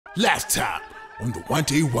Last time on the One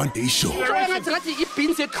Day Show.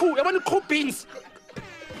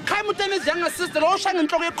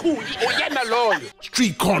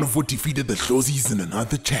 Sttreet Carnivore defeated the Hlozis in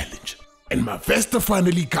another challenge. And Mavesta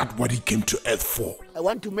finally got what he came to Earth for. I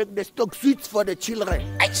want to make the stock sweets for the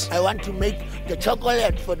children. I want to make the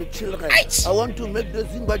chocolate for the children. I want to make the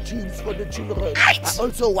Zimba cheese for the children. I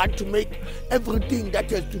also want to make everything that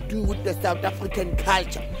has to do with the South African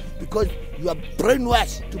culture, because you are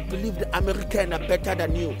brainwashed to believe the Americans are better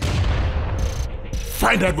than you.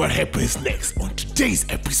 Find out what happens next on today's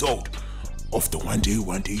episode of the One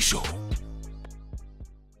Day Show.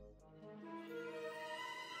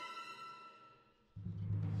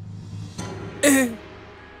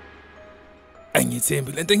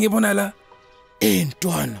 Angithembi lento engibona la.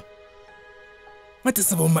 Ntwana. Ngathi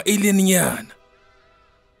siboma alien nyana.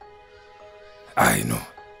 I know.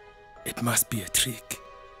 It must be a trick.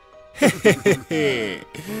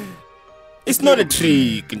 It's not a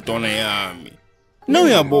trick, ntwana yami. No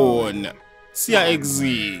uyabona. Siya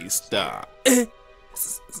exista.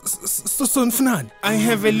 So mfunani. I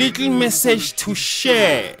have a little message to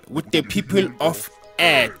share with the people of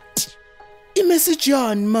Earth. I-message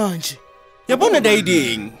yani manje? Yabona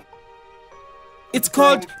dating. It's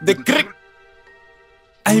called the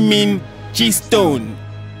G-Stone.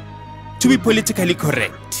 To be politically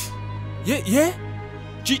correct. Yeah?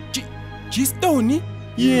 G-Stone?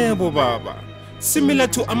 Yeah, baba. Similar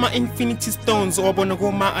to ama Infinity Stones wabona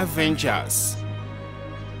kuma Avengers.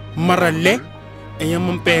 Marale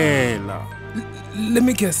eyampela. Let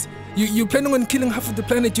me guess. You're planning on killing half of the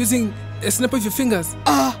planet using a snap of your fingers?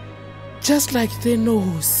 Just like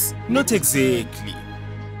Thanos. Not exactly.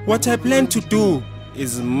 What I plan to do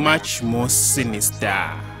is much more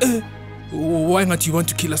sinister. Why not you want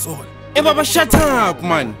to kill us all? Baba, shut up,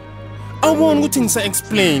 man. I want to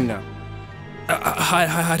explain.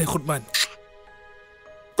 Hi, good man.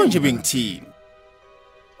 Conjuring team.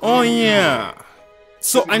 Oh yeah.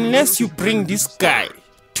 So unless you bring this guy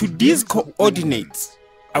to these coordinates,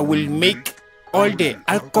 I will make all the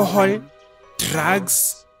alcohol,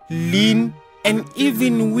 drugs, lean, and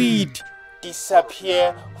even weed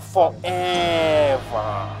disappear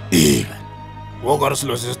forever. Even.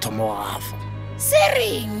 Wogarslosis tomoafa.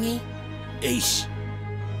 Seringi. Eish.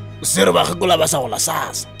 Usere ba khakula ba sa gola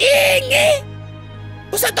sasa. Ingi.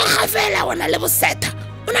 Usato khafela wena le boseta.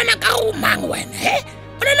 Unana ka umang wena, he?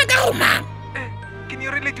 Unana ka umang. Can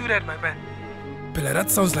you really do that, my man? Bella,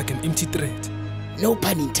 that sounds like an empty threat. No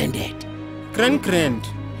pun intended. Grand.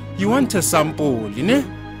 You want a sample, you know?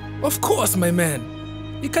 Of course, my man.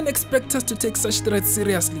 You can't expect us to take such threats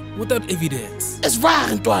seriously without evidence. It's waar,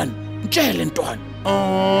 Ntwan. Mtshele, Ntwan.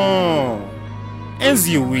 Oh, as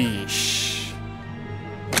you wish.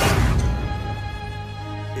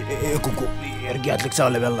 Kuku, ergiat like sa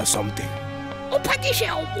level something. Uphatishe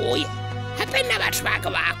ubuye. Hapena batho ba ka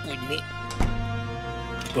ba kunni.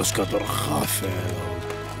 Koskator khafe.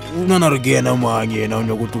 Unana rgena manye na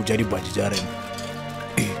unyokuthi utjari budget jaren.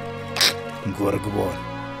 Ngore kubona.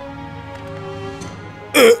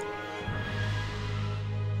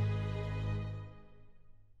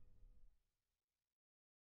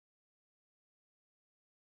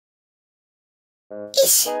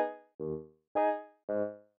 Ish.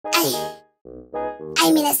 I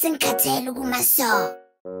mean, I didn't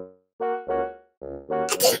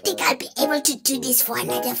think I'd be able to do this for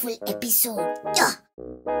another full episode. Yo.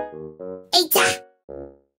 Eita.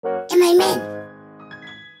 Am I man?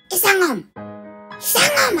 Isangom.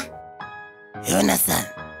 Yonasan.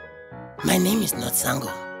 My name is not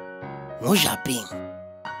Sango. Mujaping.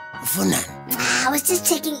 Funan. I was just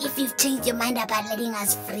checking if you've changed your mind about letting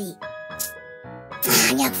us free.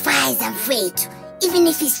 I'm afraid. Even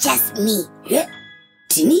if it's just me. Yeah?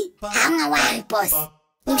 Tini? Hanga worry, boss.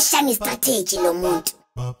 Nimshani strategy lo muntu.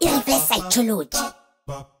 I-reverse psychology.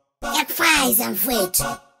 I'm afraid.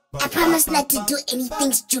 I promise not to do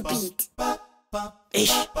anything stupid.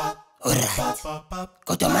 Ish. Alright.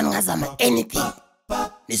 Kodwa mani ngazama anything.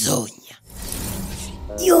 Nizonya.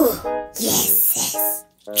 You. Yes.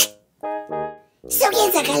 So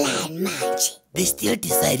kuyenzakalani manje? They're still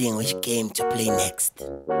deciding which game to play next.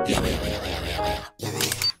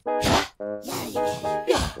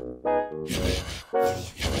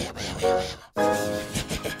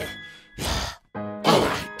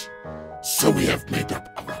 Alright, so we have made up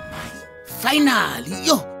our mind. Finally,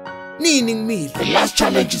 yo! Meaning me. The last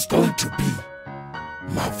challenge is going to be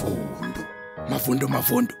Mavundo.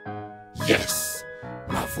 Mavundo. Yes,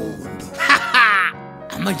 Mavundo.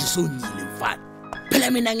 Amanje sonyile mfana.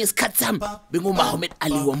 Phela mina ngesikhathi sami benguMuhammad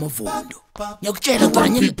Ali wamavundo. Ngiyakutshela Don't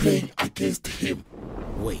Ntwana be playing against him.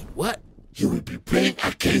 Wait, what? you will be playing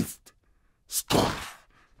against Score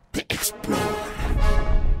the Explorer.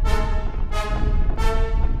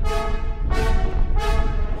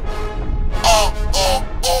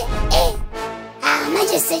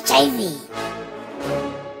 Manje se-HIV.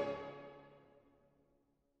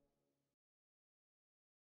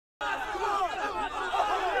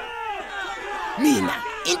 Mina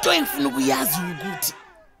into engifuna ukuyazi ukuthi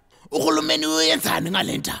uhulumeni uyenzani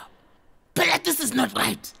ngalenta. Phela this is not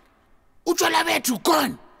right. Utshwala bethu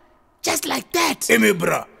gone just like that. Eme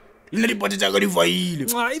bra. Even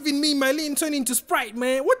me, my lean turned into Sprite,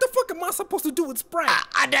 man. What the fuck am I supposed to do with Sprite?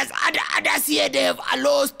 Others here they have a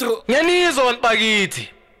lost through. Ngiyanizwa bakithi.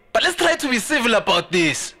 But let's try to be civil about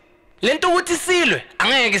this. Lento ukuthi silwe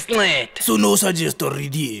angeke sincede. So no suggest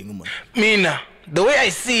reading man. Mina, the way I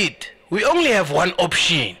see it, we only have one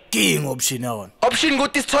option. King option one. Option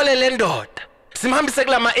ukuthi sithole le ndoda. Simhambise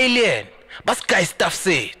kulama alien. Basiguy stuff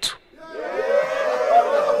sethu.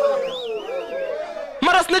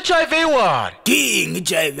 Mara sine HIV one. King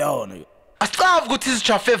HIV one. Asicavi ukuthi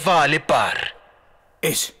sichafe vale bar.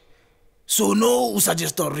 Yes. So no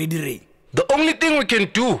suggest reading. The only thing we can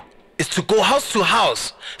do is to go house to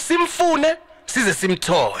house. Simfune, size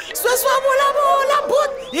simthole. Swaswabola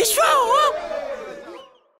but you sure?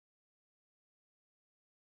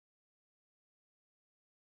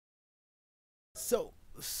 So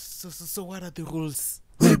what are the rules?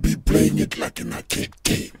 We'll be playing it like an arcade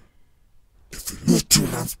game. If you lose 2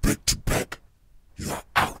 rounds back to back, you are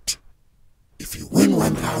out. If you win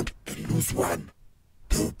 1 round and lose 1,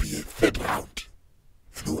 there will be a 3rd round.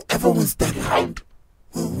 And whoever wins that round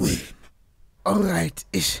will win. Alright,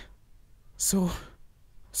 ish. So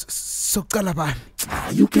Calaban.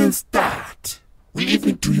 You can start. We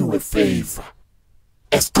even do you a favor.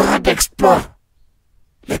 Escort Explorer.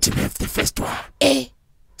 Let him have the first one.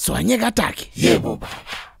 So anyeka atake. Yebo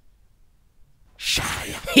baba.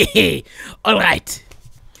 Shaya. All right.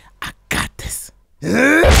 I got this.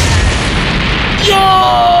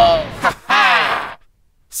 Yo!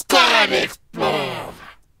 Squad Explorer.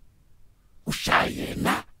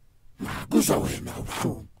 Ushayena. Makuza wena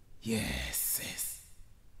ubuhlungu. Yes.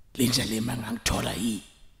 Linja lema ngangithola yi.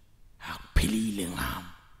 Akuphelile ngam.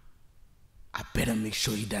 I better make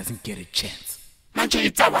sure he doesn't get a chance. Manje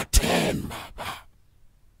it's our 10 baba.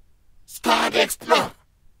 Squad Explorer.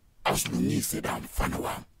 Awusilungise la mfana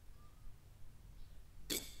wami.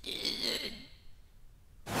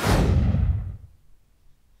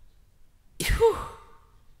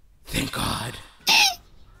 Thank God.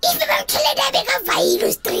 Ife bamtholeda bekavayile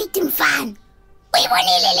uStreet mfana.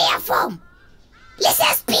 Uyibonile leya form.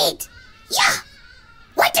 Let's speed. Yeah.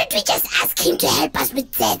 Why don't we just ask him to help us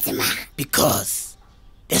with Zedzima? Because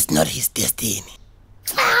that's not his destiny.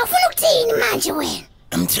 Ufuna ukuthini manje wena?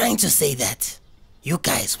 I'm trying to say that you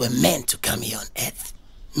guys were meant to come here on Earth.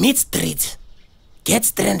 Meet Sttreet, get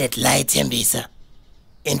stranded like Tembisa,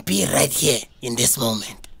 and be right here in this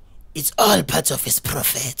moment. It's all part of his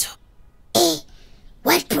prophet.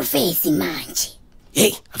 What prophecy manje?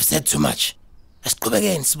 Hey, I've said too much.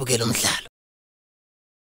 Asiqhubekeni sibukele umdlalo.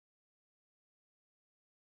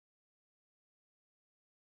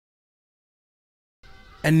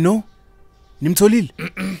 And no? Nimtholile?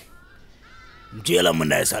 Mtshela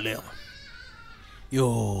mona esaleko.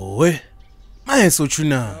 Yo we. Mayeso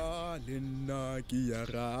tuna. Lena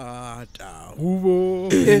kiyarata. Ubo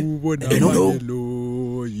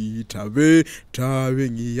namelo yitabe tabe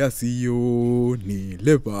ngiyasiyo ni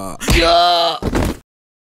leba.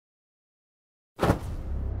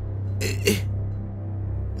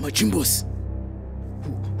 Machimbos.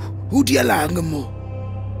 Who do you like mo?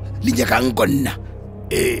 Linya kangonna.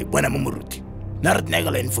 Bwana Mumuruti. Narat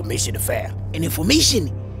negala information affair. Information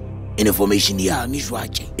ya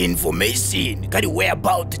ngishwaje. Information kadi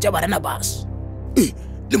whereabout tja Barnabas.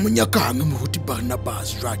 Le munyakanga muhuti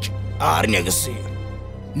Barnabas raj. Nyaka se.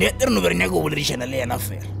 Neterno bernyaka ubulisha le yana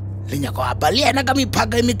affair. Le nyaka abale na kami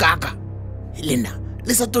phaka emigaka. Lena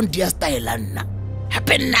le sa tontia style nna.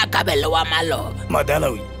 Happen na kabele wa maloba.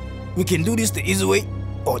 Madala we can do this the easy way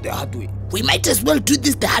or the hard way. We might as well do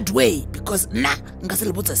this the hard way because na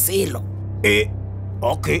ngaselibutsa selo.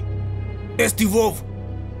 Okay. Estivov.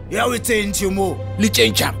 Ya we change mo. Le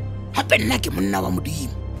change am. Happen na ke monna wa modimo.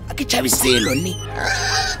 Ake chabiselo ni.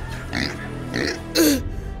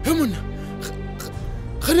 Monna.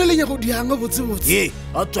 Khana le nyako dianga botsebotse.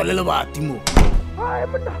 A tswalela bati mo. Hayi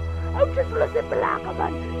monna, awuthula seplaka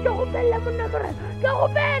man. Ngiyakubela monna gore.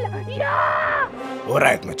 Ngiyakubela. Ya!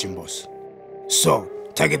 Alright Machimbos. So,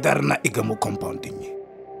 targetarna igamo compounding.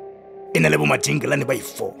 Inalebo majingilani by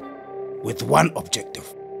 4 with one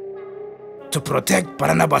objective. To protect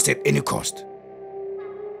Barnabas at any cost.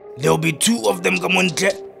 There'll be 2 of them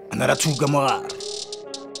kamontle, another 2 kamara.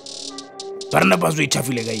 Barnabas we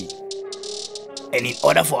chafile gai. And in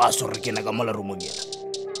order for us to rekena kamola room again,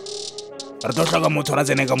 Ratoshaka motora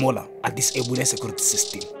zene kamola at disable the security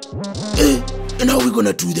system. And how are we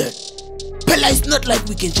gonna do that? Pella, it's not like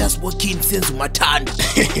we can just walk in since Matanda.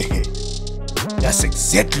 That's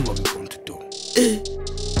exactly what we're going to do.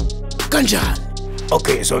 Kanjan.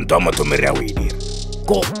 Okay, so Ntomo Tomeria we did.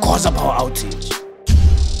 Go cause a power outage.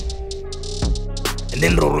 And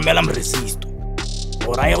then Romelam resist.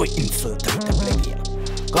 Or I will infiltrate the black here.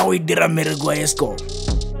 Go we did a miracle esco.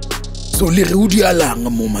 So Lirudi Alanga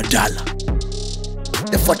Momadala.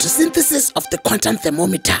 The photosynthesis of the quantum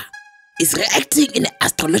thermometer is reacting in an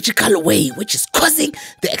astrological way, which is causing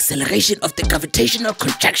the acceleration of the gravitational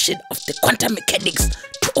contraction of the quantum mechanics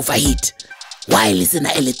to overheat while it's in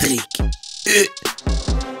electric.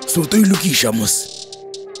 So do you look Shamos?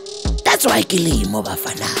 That's why killing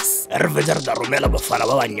Mobafanas. Revezer da Romela Bafana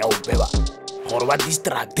Banya Beba. Or what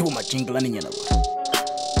distract him my chinklan in yellow.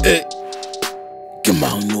 Come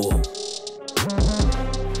on, no.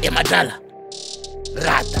 Emadala.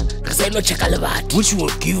 Rata, which will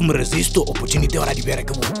give him resist to opportunity already very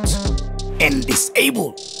good and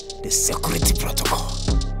disable the security protocol.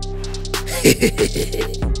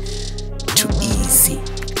 Too easy.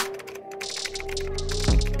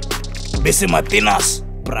 Bese Martinez,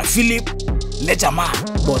 Bra Philip, Lejaman,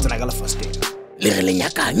 but I got first day.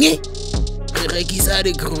 Lirelenyakanye.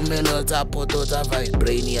 Rekisari krumelo tsa poto tsa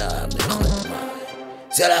vibrania mekgotma.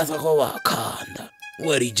 Sela sa go wa khanda.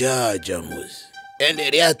 Wari jaja mus. And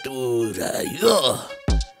Riatura, yo,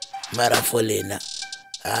 Marafolina.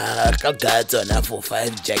 Kagato na for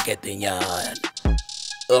 5 jacket in yan.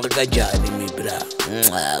 Orga Johnny, mi bra.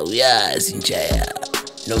 We are Sinchaya.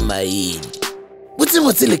 No, my. What's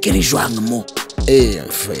the Lekiri Juang mo? I'm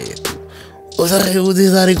afraid. Osare,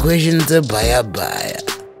 these are questions to buy.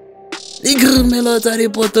 The Grumelotari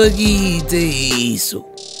Potogi,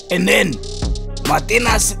 and then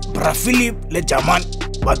Martinez, Bra Philip, Lejaman.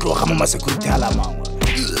 But Rohamama security alarm.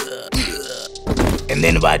 And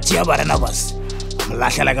then Batia Baranabas. I'm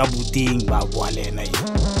lasha like a booting, Babualena.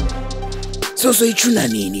 So it's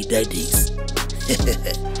Chunani, that is.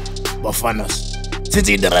 Bafanos.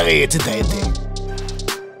 Titi the Rage.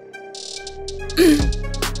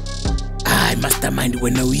 I mastermind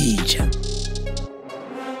when I reach.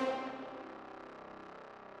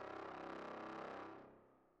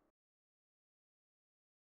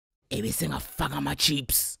 Everything I fuck my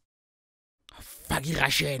chips. Fucky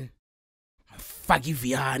Russian. Fucky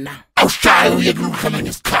Vienna. I'll shy you come in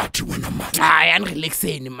his car to win a man. I am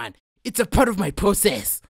relaxing, man. It's a part of my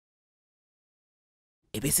process.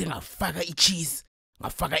 Everything I fuck I cheese. I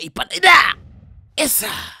fuck I panada. Yes, sir.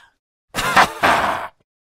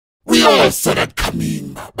 We all saw that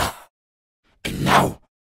coming, Baba. And now,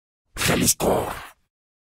 shall score.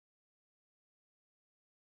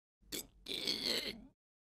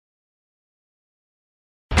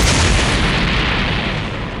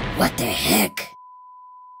 What the heck?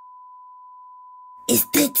 Is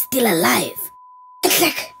Sttreet still alive? It's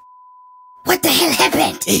like, what the hell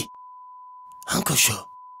happened? Hey, Uncle Shaw.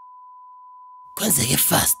 Kwenzeke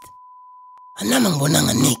fast. Anama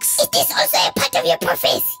ngibonanga nix. It is also a part of your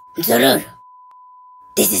prophecy. Mzololo,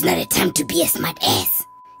 this is not a time to be a smart ass.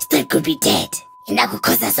 Sttreet could be dead, and that could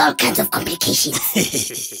cause us all kinds of complications.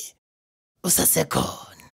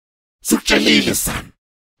 Usasekhona. Sukutshelile, son.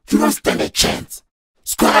 You don't stand a chance.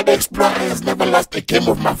 Squad Explorer has never lost a game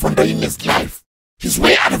of Mafondo in his life. He's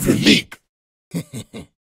way out of your league.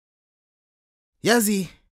 Yazi,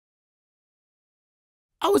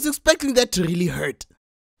 I was expecting that to really hurt.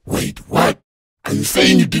 Wait, what? Are you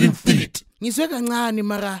saying you didn't feel it? Ngizwe kancane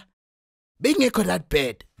mara bengekho that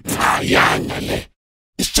bad. Yeah, Nale.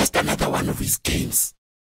 It's just another one of his games.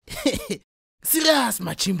 Serious,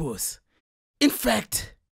 Machimbos. In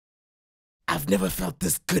fact, I've never felt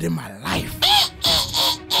this good in my life.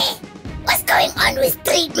 What's going on with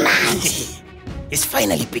Sttreet, man? He's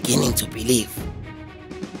finally beginning to believe.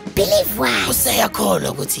 Believe what?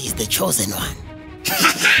 Usayakholwa ukuthi he's the chosen one.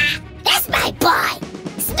 That's my boy.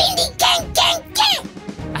 SBINDIGANG,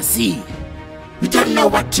 gang. I see. We don't know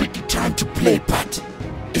what trick you're trying to play, but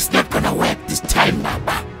it's not gonna work this time,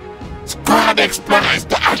 Baba. Squad Explorer is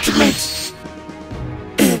the ultimate.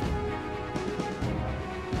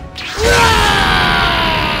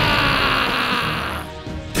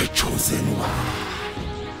 The chosen one.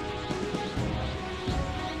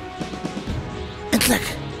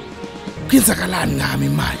 Enhlek, kwenzakalani ngami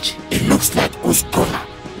manje? It looks like uSkora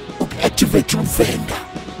uku-activate uvenda.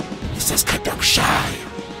 Isasikhathi akushaya.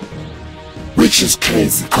 Which is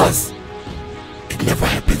crazy, cause it It never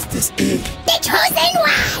happens this early. The chosen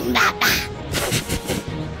one, Baba.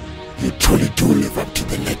 You truly do live up to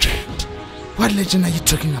the legend. What legend are you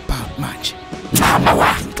talking about, March?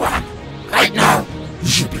 Right now, you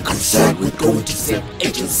should be concerned with going to save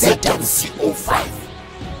Agent ZWC05.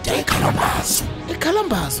 The Kalambazo. The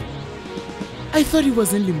Kalambazo? I thought he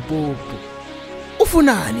was in Limpopo.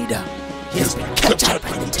 Ufunani da? He has been captured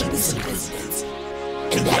by the Tennessee residents,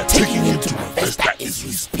 and they are taking him to my Vesta as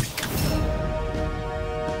we speak.